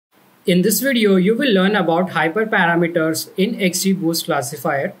In this video, you will learn about hyperparameters in XGBoost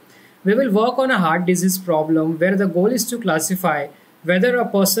classifier. We will work on a heart disease problem where the goal is to classify whether a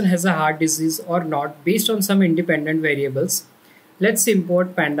person has a heart disease or not based on some independent variables. Let's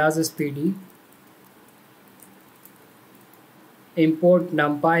import pandas as PD, import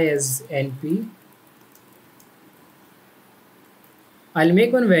numpy as np. I'll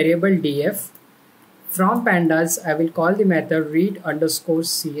make one variable df. From pandas, I will call the method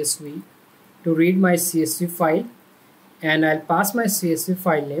read_csv to read my CSV file, and I'll pass my CSV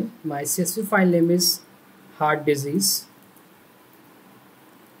file name. My CSV file name is heart disease.csv.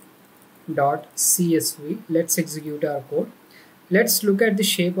 Let's execute our code. Let's look at the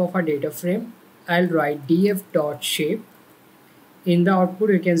shape of our data frame. I'll write df.shape. In the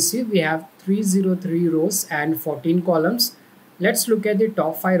output, you can see we have 303 rows and 14 columns. Let's look at the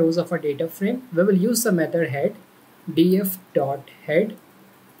top 5 rows of our data frame. We will use the method head, df.head.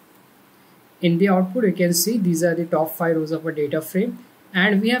 In the output, you can see these are the top 5 rows of our data frame,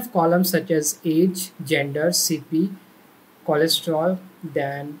 and we have columns such as age, gender, CP, cholesterol,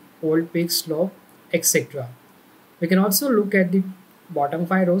 then old peak slope, etc. We can also look at the bottom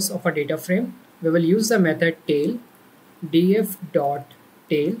 5 rows of our data frame. We will use the method tail,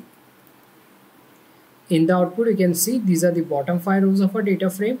 df.tail. In the output, you can see these are the bottom 5 rows of our data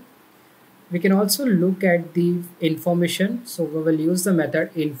frame. We can also look at the information. So we will use the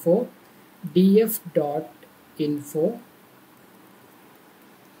method info, df.info.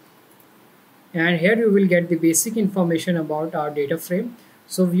 And here you will get the basic information about our data frame.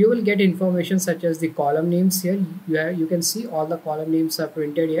 So you will get information such as the column names here. You can see all the column names are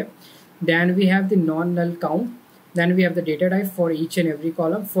printed here. Then we have the non-null count. Then we have the data type for each and every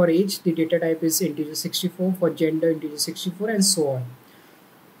column. For age, the data type is integer 64, for gender integer 64, and so on.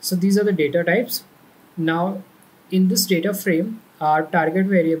 So these are the data types. Now in this data frame, our target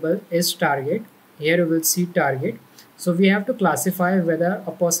variable is target. Here you will see target. So we have to classify whether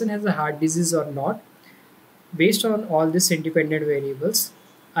a person has a heart disease or not based on all these independent variables.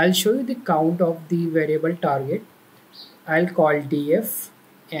 I'll show you the count of the variable target. I'll call df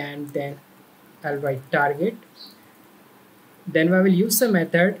and then I'll write target. Then I will use the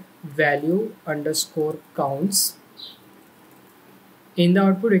method value_counts. In the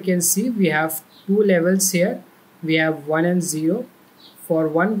output, you can see we have two levels here. We have 1 and 0. For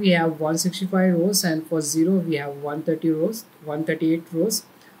 1 we have 165 rows, and for 0 we have 138 rows.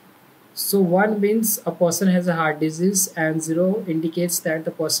 So 1 means a person has a heart disease, and 0 indicates that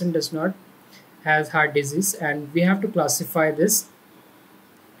the person does not have heart disease, and we have to classify this.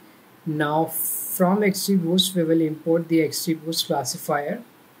 Now from XGBoost, we will import the XGBoost classifier.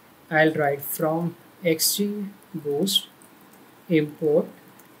 I'll write from XGBoost import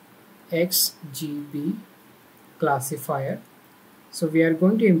XGB classifier. So we are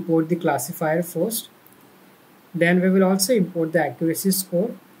going to import the classifier first. Then we will also import the accuracy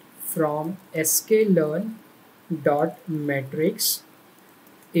score from scikit-learn.metrics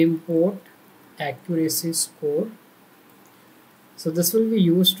import accuracy score. So this will be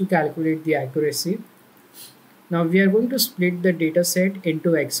used to calculate the accuracy. Now we are going to split the data set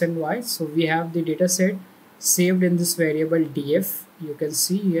into x and y. So we have the data set saved in this variable df. You can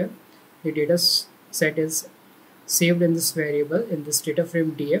see here the data set is saved in this variable in this data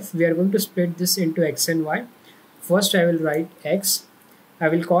frame df. We are going to split this into x and y. First I will write x. I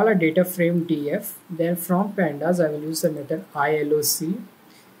will call a data frame df. Then from pandas I will use the method illoc.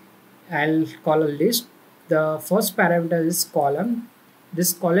 I'll call a list. The first parameter is column.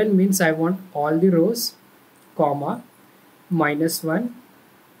 This column means I want all the rows, comma, -1.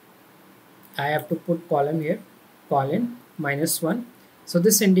 I have to put column here, colon, -1. So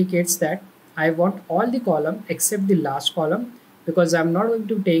this indicates that I want all the column except the last column, because I'm not going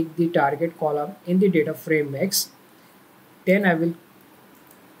to take the target column in the data frame X. Then I will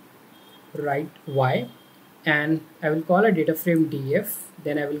write Y, and I will call a data frame df.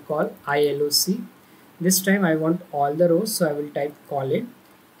 Then I will call illoc. This time I want all the rows, so I will type colon,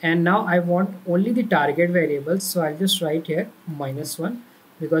 and now I want only the target variable, so I'll just write here -1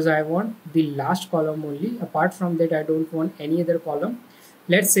 because I want the last column only. Apart from that, I don't want any other column.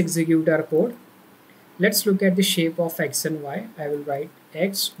 Let's execute our code. Let's look at the shape of x and y. I will write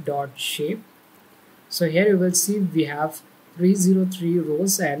x.shape. So here you will see we have 303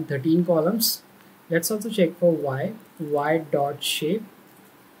 rows and 13 columns. Let's also check for y, y.shape.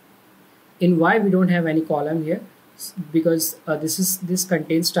 In y we don't have any column here because this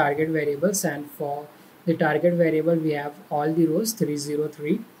contains target variables, and for the target variable we have all the rows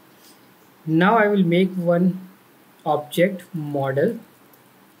 303. Now I will make one object model,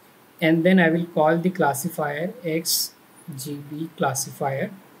 and then I will call the classifier XGB classifier.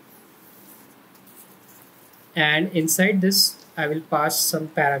 and inside this I will pass some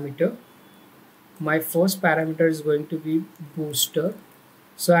parameter. My first parameter is going to be booster.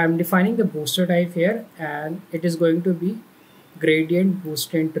 So I'm defining the booster type here, and it is going to be gradient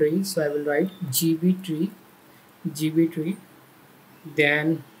boosted tree. So I will write GB tree.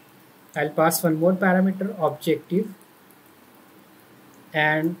 Then I'll pass one more parameter, objective,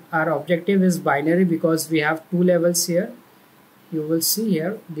 and our objective is binary because we have two levels here. You will see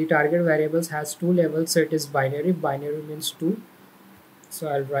here the target variables has two levels, so it is binary. Binary means 2. So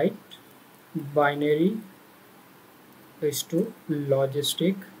I'll write binary is to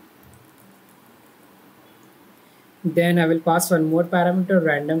logistic. Then I will pass one more parameter,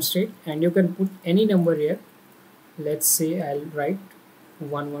 random state, and you can put any number here. Let's say I'll write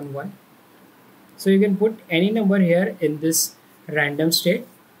 111. So you can put any number here in this random state.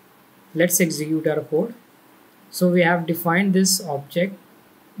 Let's execute our code. So we have defined this object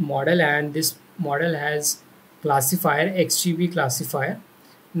model, and this model has classifier, XGB classifier.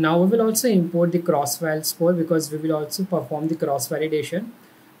 Now we will also import the cross-val score because we will also perform the cross-validation.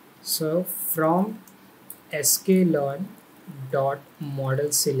 So from scikit-learn dot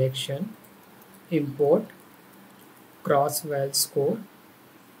model selection import cross-val score.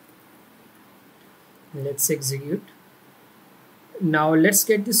 Let's execute. Now let's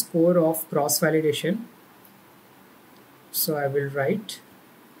get the score of cross-validation. So I will write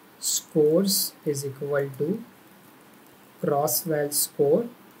scores is equal to cross-val score.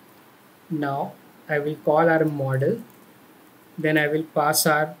 Now I will call our model. Then I will pass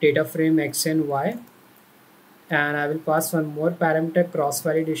our data frame x and y, and I will pass one more parameter,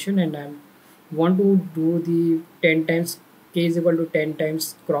 cross-validation, and I want to do the 10 times k is equal to 10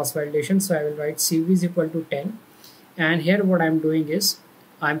 times cross-validation. So I will write CV is equal to 10, and here what I'm doing is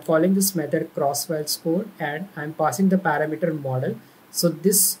I'm calling this method cross-val score, and I'm passing the parameter model. So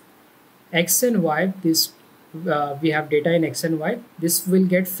this x and y, this we have data in x and y, this will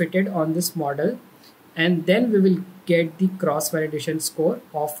get fitted on this model, and then we will get the cross-validation score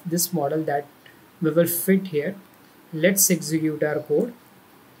of this model that we will fit here. Let's execute our code.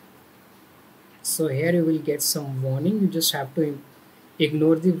 So here you will get some warning. You just have to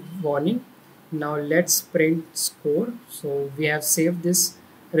ignore the warning. Now let's print score. So we have saved this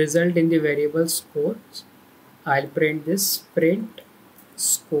result in the variable scores. I'll print this, print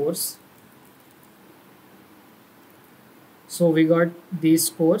scores. So we got these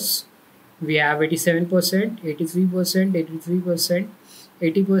scores. We have 87%, 83%, 83%,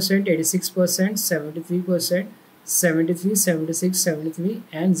 80%, 86%, 73%, 73, 76, 73,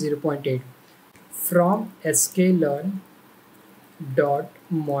 and 0.8. From scikit-learn dot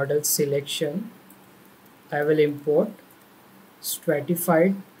model selection, I will import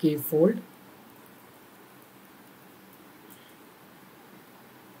stratified k-fold.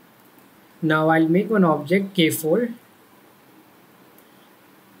 Now I'll make one object k-fold.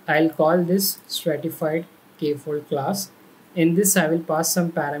 I'll call this stratified k-fold class. In this I will pass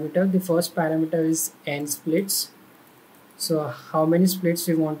some parameter. The first parameter is n splits. So how many splits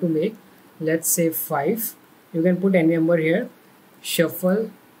we want to make? Let's say 5. You can put any number here.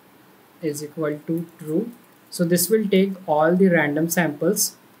 Shuffle is equal to true. So this will take all the random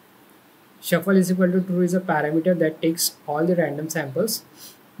samples. Shuffle is equal to true is a parameter that takes all the random samples.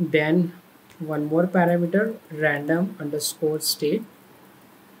 Then one more parameter, random underscore state.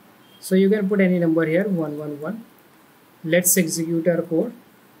 So you can put any number here, 111. Let's execute our code.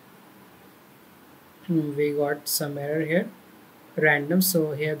 We got some error here, random.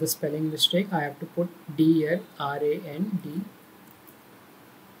 So here the spelling mistake, I have to put D here, RAND.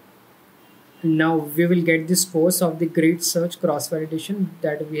 Now we will get the scores of the grid search cross-validation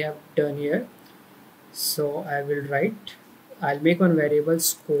that we have done here. So I will write, I'll make one variable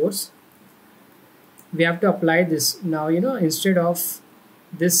scores. We have to apply this. Now instead of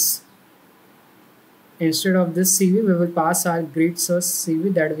this CV, we will pass our grid search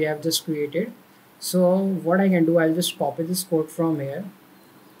CV that we have just created. So what I can do, I'll just copy this code from here.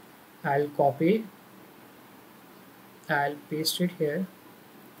 I'll copy, I'll paste it here.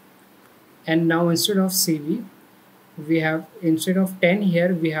 And now instead of CV, we have, instead of 10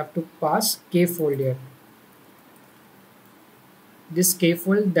 here, we have to pass k-fold here. This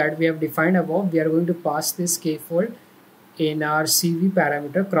k-fold that we have defined above, we are going to pass this k-fold in our CV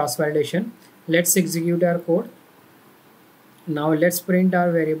parameter cross-validation. Let's execute our code. Now let's print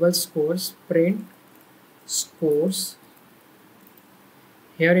our variable scores, print scores.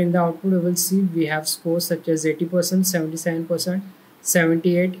 Here in the output, we will see we have scores such as 80%, 77%,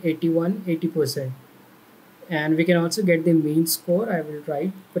 78, 81, 80%. And we can also get the mean score. I will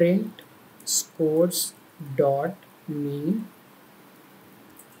write print scores dot mean.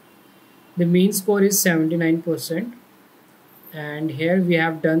 The mean score is 79%, and here we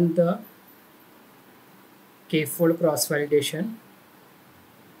have done the k-fold cross validation.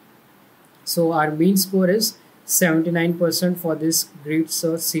 So our mean score is 79% for this grid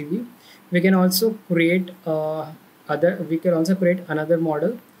search CV. We can also create another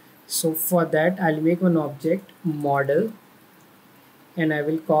model. So for that, I'll make one object model, and I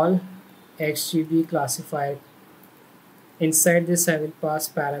will call XGB classifier. Inside this, I will pass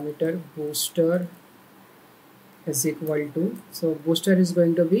parameter booster is equal to, so booster is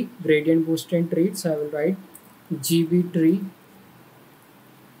going to be gradient boosting tree, so I will write GB tree.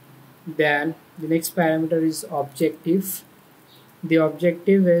 Then the next parameter is objective. The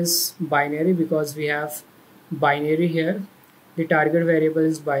objective is binary because we have binary here. The target variable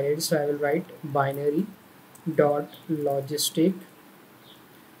is binary, so I will write binary dot logistic.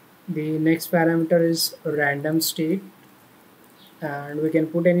 The next parameter is random state, and we can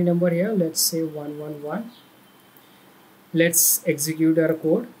put any number here. Let's say 111. Let's execute our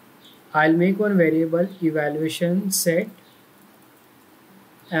code. I'll make one variable evaluation set,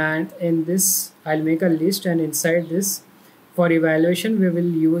 and in this I'll make a list, and inside this for evaluation we will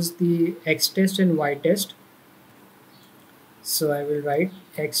use the X test and Y test. So I will write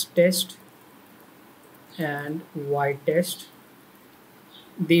X test and Y test.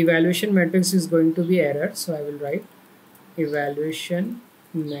 The evaluation matrix is going to be error, so I will write evaluation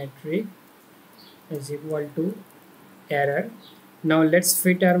metric is equal to error. Now let's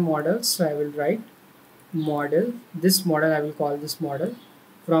fit our model, so I will write model. This model I will call this model.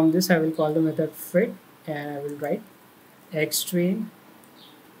 From this I will call the method fit, and I will write xtrain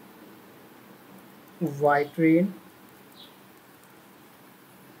ytrain.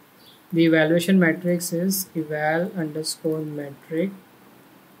 The evaluation matrix is eval underscore metric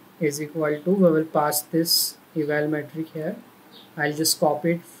is equal to, we will pass this eval metric here. I'll just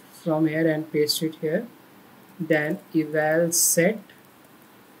copy it from here and paste it here. Then eval set,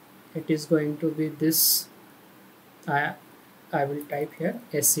 it is going to be this. I will type here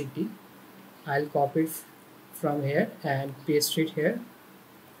SCT. I'll copy it from here and paste it here.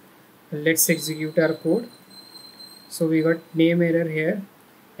 Let's execute our code. So we got name error here.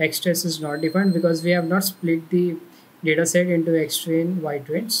 Xtest is not defined because we have not split the dataset into xtrain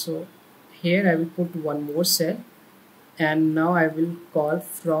ytrain. So here I will put one more cell, and now I will call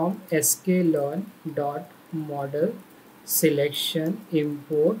from scikit-learn dot model selection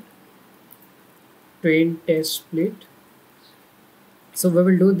import train test split. So we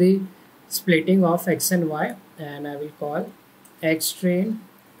will do the splitting of x and y, and I will call xtrain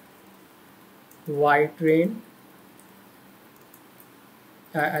ytrain.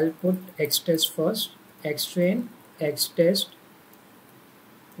 I'll put xtest first, xtrain xtest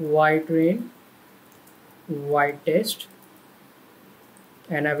ytrain ytest,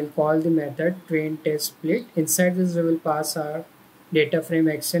 and I will call the method train test split. Inside this we will pass our data frame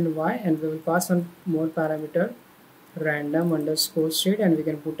x and y, and we will pass one more parameter random underscore state, and we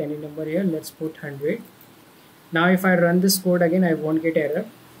can put any number here. Let's put 100. Now if I run this code again, I won't get error,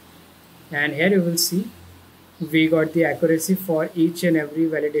 and here you will see we got the accuracy for each and every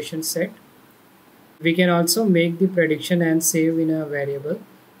validation set. We can also make the prediction and save in a variable.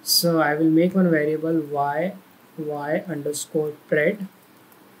 So I will make one variable y underscore pred,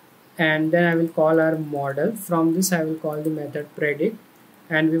 and then I will call our model. From this I will call the method predict,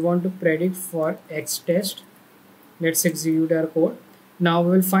 and we want to predict for x test. Let's execute our code. Now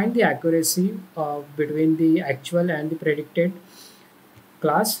we will find the accuracy between the actual and the predicted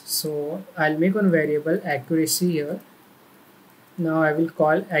class. So I'll make one variable accuracy here. Now I will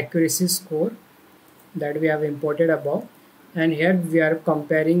call accuracy score that we have imported above, and here we are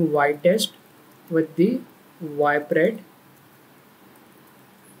comparing y test with the y pred.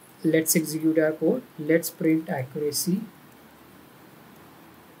 Let's execute our code. Let's print accuracy.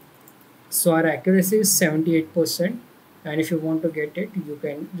 So our accuracy is 78%, and if you want to get it, you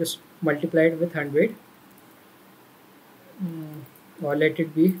can just multiply it with 100 or let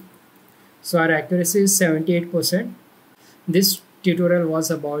it be. So our accuracy is 78%. This tutorial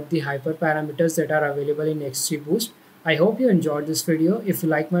was about the hyperparameters that are available in XGBoost. I hope you enjoyed this video. If you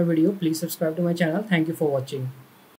like my video, please subscribe to my channel. Thank you for watching.